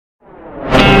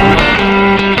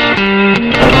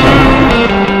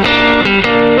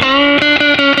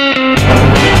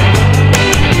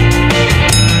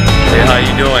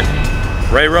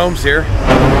Rome's here.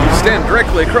 We stand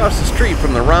directly across the street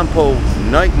from the Rompho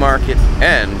Night Market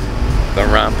and the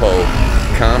Rompho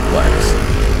Complex.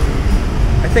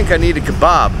 I think I need a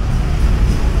kebab.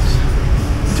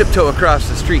 Tiptoe across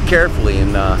the street carefully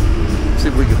and see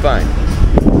what we can find.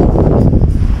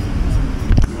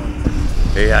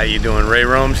 Hey, how you doing? Ray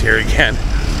Rome's here again.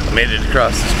 I made it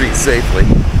across the street safely.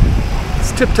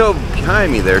 Let's tiptoe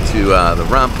behind me there to the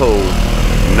Rompho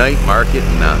Night Market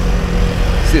and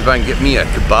see if I can get me a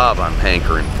kebab I'm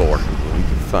hankering for. What we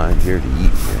can find here to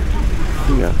eat here.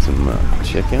 We got some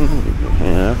chicken we can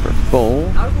have for bowl.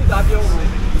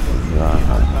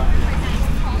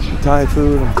 Some Thai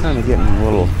food. I'm kind of getting a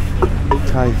little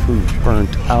Thai food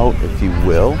burnt out, if you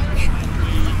will. A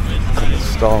couple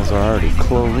stalls are already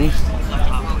closed.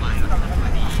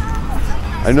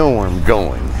 I know where I'm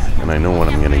going, and I know what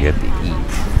I'm going to get to eat.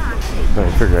 But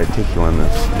I figured I'd take you on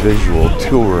this visual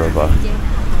tour of a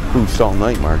food stall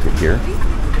night market here.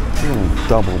 We're going to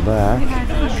double back.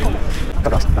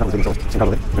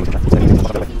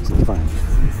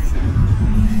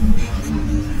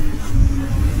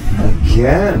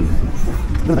 Again.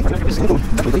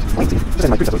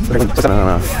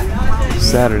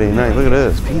 Saturday night. Look at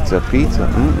this. Pizza.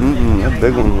 That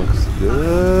big one looks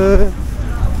good.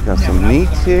 Got some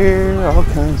meats here. All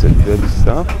kinds of good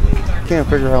stuff. Can't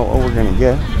figure out what we're going to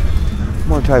get.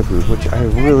 More Thai food, which I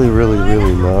really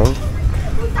love.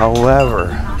 However,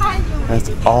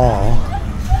 that's all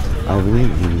I've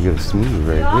eaten. You can get a smoothie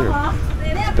right here.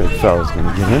 This big fella's going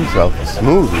to get himself a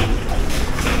smoothie.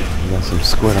 We got some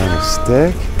squid on a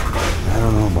stick. I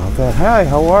don't know about that. Hi,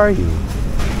 how are you?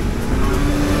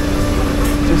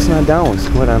 Just not down with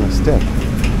squid on a stick.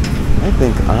 I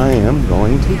think I am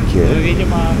going to get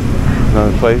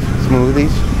another place for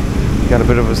smoothies. Got a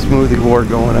bit of a smoothie war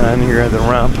going on here at the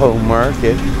Rompho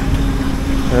Market.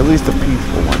 Or at least a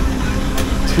peaceful one.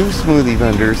 Two smoothie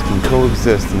vendors can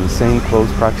coexist in the same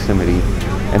close proximity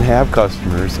and have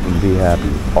customers and be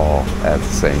happy all at the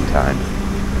same time.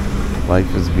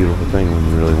 Life is a beautiful thing when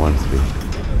you really want it to be.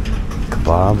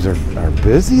 Kebabs are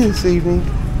busy this evening.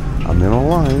 I'm in a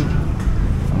line.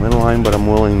 But I'm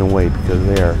willing to wait because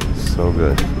they are so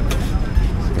good.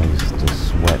 This guy's just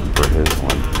sweating for his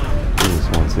one.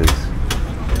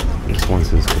 He just wants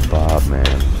his kebab, man.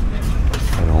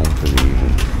 At home for the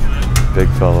evening. Big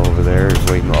fella over there is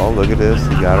waiting. Oh, look at this.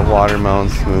 He got a watermelon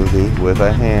smoothie with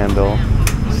a handle.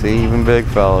 See, even big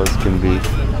fellas can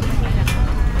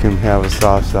have a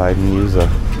soft side and use a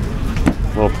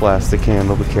little plastic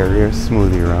handle to carry a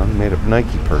smoothie around. Made a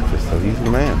Nike purchase, so he's the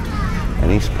man.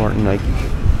 And he's sporting Nike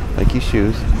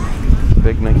shoes.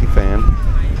 Big Nike fan,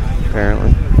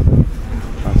 apparently.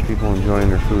 Lots of people enjoying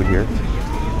their food here.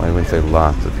 Well, I wouldn't say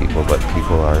lots of people, but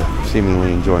people are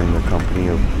seemingly enjoying the company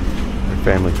of their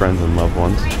family, friends, and loved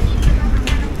ones.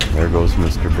 There goes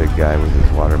Mr. Big Guy with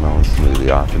his watermelon smoothie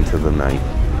off into the night.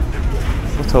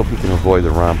 Let's hope he can avoid the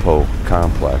Rompho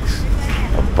complex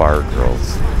of bar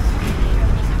girls.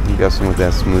 I'm guessing with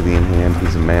that smoothie in hand,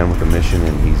 he's a man with a mission,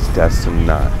 and he's destined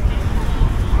not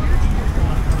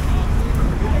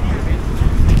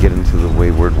get into the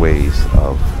wayward ways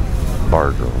of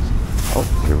bar girls. Oh,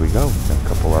 here we go. Got a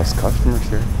couple less customers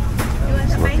here.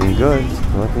 It's looking good.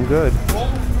 Looking good.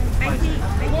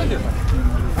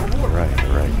 Alright,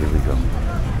 here we go.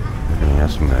 They're going to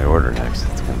ask me my order next.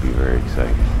 It's going to be very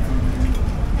exciting.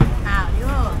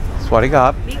 So what do you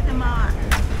got?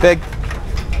 Big.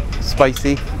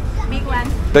 Spicy.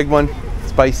 Big one.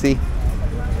 Spicy.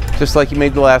 Just like you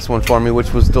made the last one for me,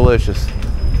 which was delicious.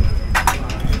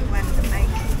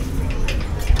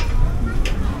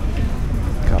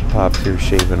 Pop's here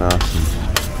shaving off some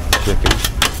chicken,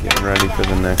 getting ready for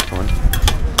the next one.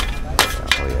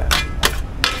 Oh yeah,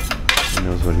 he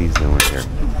knows what he's doing here.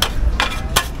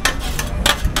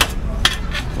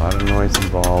 A lot of noise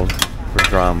involved for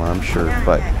drama, I'm sure,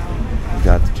 but he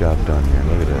got the job done here.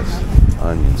 Look at this.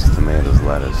 Onions, tomatoes,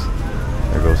 lettuce.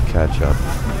 There goes ketchup.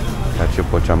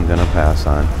 Ketchup, which I'm gonna pass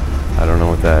on. I don't know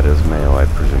what that is, mayo, I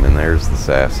presume. And there's the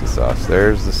sassy sauce.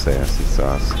 There's the sassy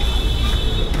sauce.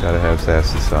 Gotta have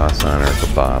sassy sauce on our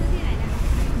kebab.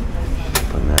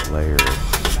 Putting that layer of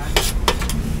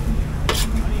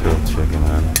grilled chicken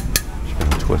on. She's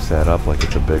gonna twist that up like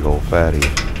it's a big old fatty.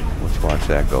 Let's watch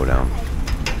that go down.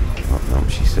 Oh no,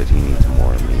 she said he needs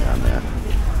more meat on that.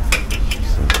 She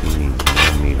said he needs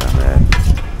more meat on that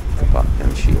kebab,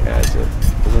 and she adds it.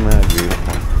 Isn't that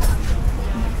beautiful?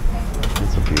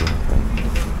 It's a beautiful thing.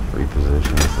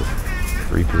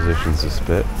 Repositions the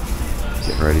spit.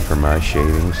 Getting ready for my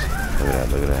shavings. Look at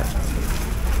that.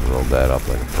 Rolled that up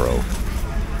like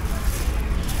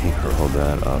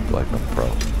a pro.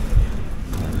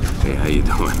 Hey, how you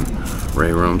doing?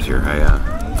 Ray Rome's here. I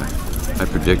I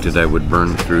predicted I would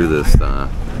burn through this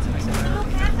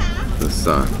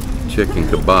chicken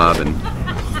kebab in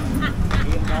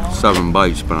 7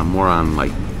 bites, but I'm more on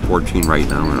like 14 right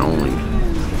now and only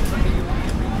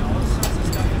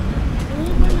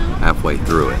halfway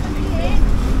through it.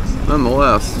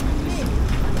 Nonetheless,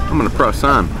 I'm gonna press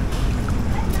on.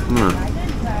 I'm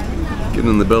gonna get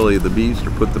in the belly of the beast,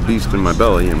 or put the beast in my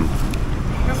belly, and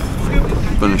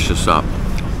finish this up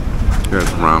here at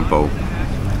the Rompho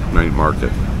Night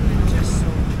Market.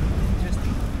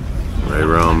 Ray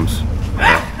Rome's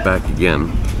back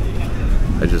again.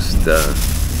 I just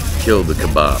killed the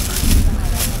kebab.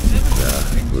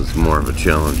 It was more of a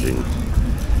challenging.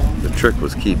 The trick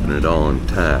was keeping it all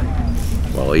intact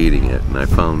while eating it, and I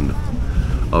found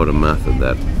out a method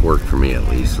that worked for me at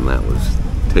least, and that was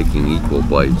taking equal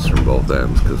bites from both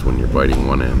ends, because when you're biting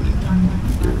one end,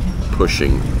 you're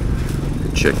pushing the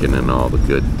chicken and all the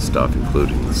good stuff,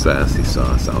 including the sassy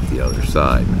sauce, out the other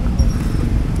side.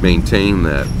 Maintain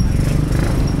that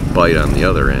bite on the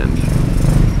other end,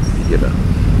 you get a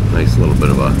nice little bit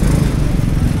of a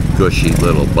gushy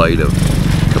little bite of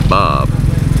kebab,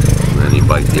 and then you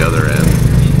bite the other end,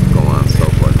 go on so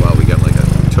forth. Wow, we got like a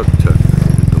tuk-tuk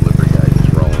delivery guy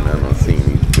just rolling down the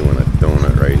scene. He's doing a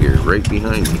donut right here, right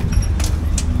behind me,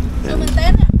 and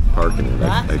parking it.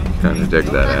 I kind of dig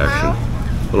that action.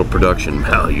 Little production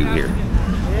value here.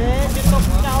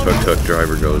 Tuk-tuk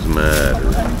driver goes mad,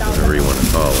 or whatever you want to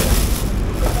call it.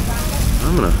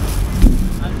 I'm gonna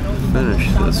finish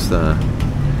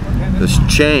this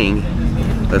chang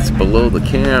that's below the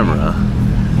camera,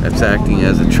 that's acting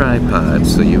as a tripod,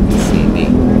 so you can see me.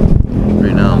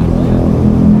 Right now I'm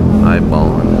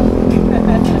eyeballing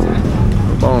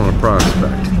a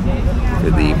prospect for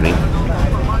the evening.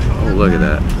 Oh, look at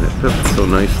that. It fits so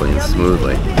nicely and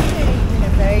smoothly.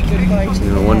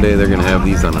 You know, one day they're gonna have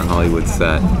these on a Hollywood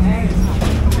set.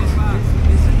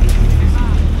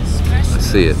 I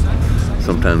see it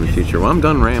sometime in the future. Well, I'm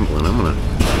done rambling. I'm gonna,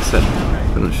 like I said,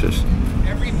 finish this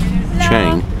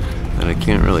chang that I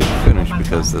can't really finish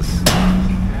because this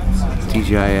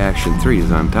DJI Action 3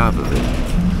 is on top of it.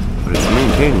 But it's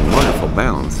maintaining wonderful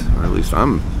balance, or at least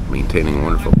I'm maintaining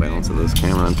wonderful balance of this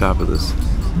camera on top of this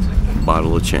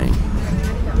bottle of chang.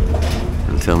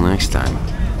 Until next time,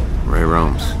 Ray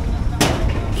Rome's.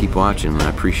 Keep watching, and I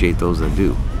appreciate those that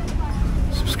do.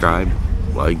 Subscribe,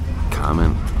 like,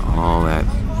 comment, all that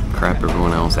crap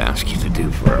everyone else asks you to do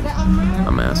for them.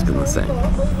 I'm asking the same.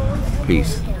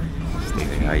 Peace.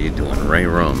 How you doing? Ray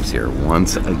Rome's here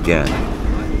once again.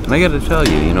 And I gotta tell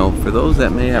you, you know, for those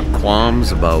that may have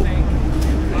qualms about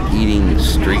eating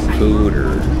street food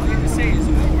or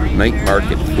night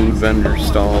market food vendor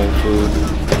stall food,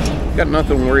 got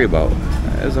nothing to worry about.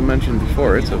 As I mentioned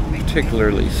before, it's a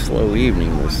particularly slow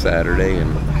evening this Saturday,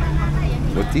 and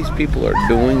what these people are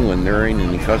doing when there ain't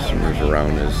any customers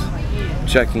around is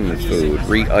checking the food,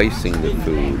 re-icing the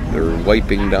food, they're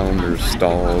wiping down their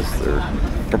stalls, they're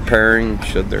preparing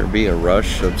should there be a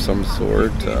rush of some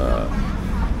sort,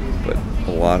 but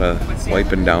a lot of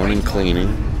wiping down and cleaning,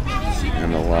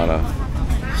 and a lot of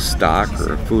stock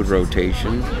or food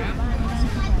rotation,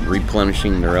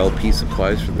 replenishing their LP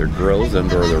supplies for their grills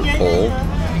and or their coal,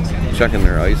 checking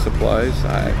their ice supplies.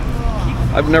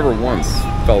 I've never once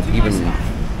felt even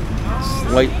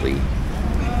slightly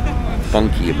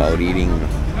funky about eating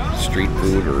street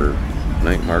food or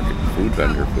night market food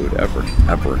vendor food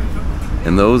ever.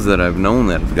 And those that I've known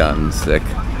that have gotten sick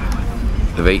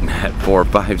have eaten at 4 or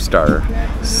 5-star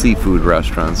seafood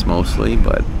restaurants mostly,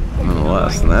 but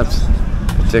nonetheless, and that's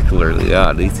particularly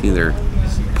odd. It's either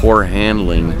poor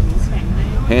handling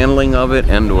of it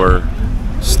and or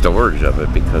storage of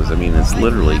it, because I mean it's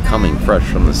literally coming fresh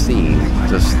from the sea,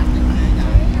 just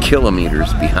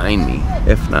kilometers behind me,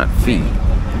 if not feet.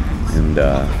 And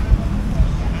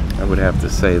I would have to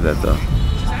say that the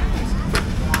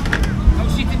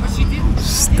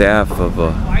staff of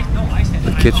the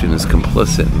kitchen is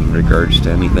complicit in regards to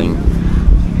anything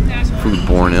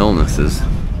foodborne illnesses.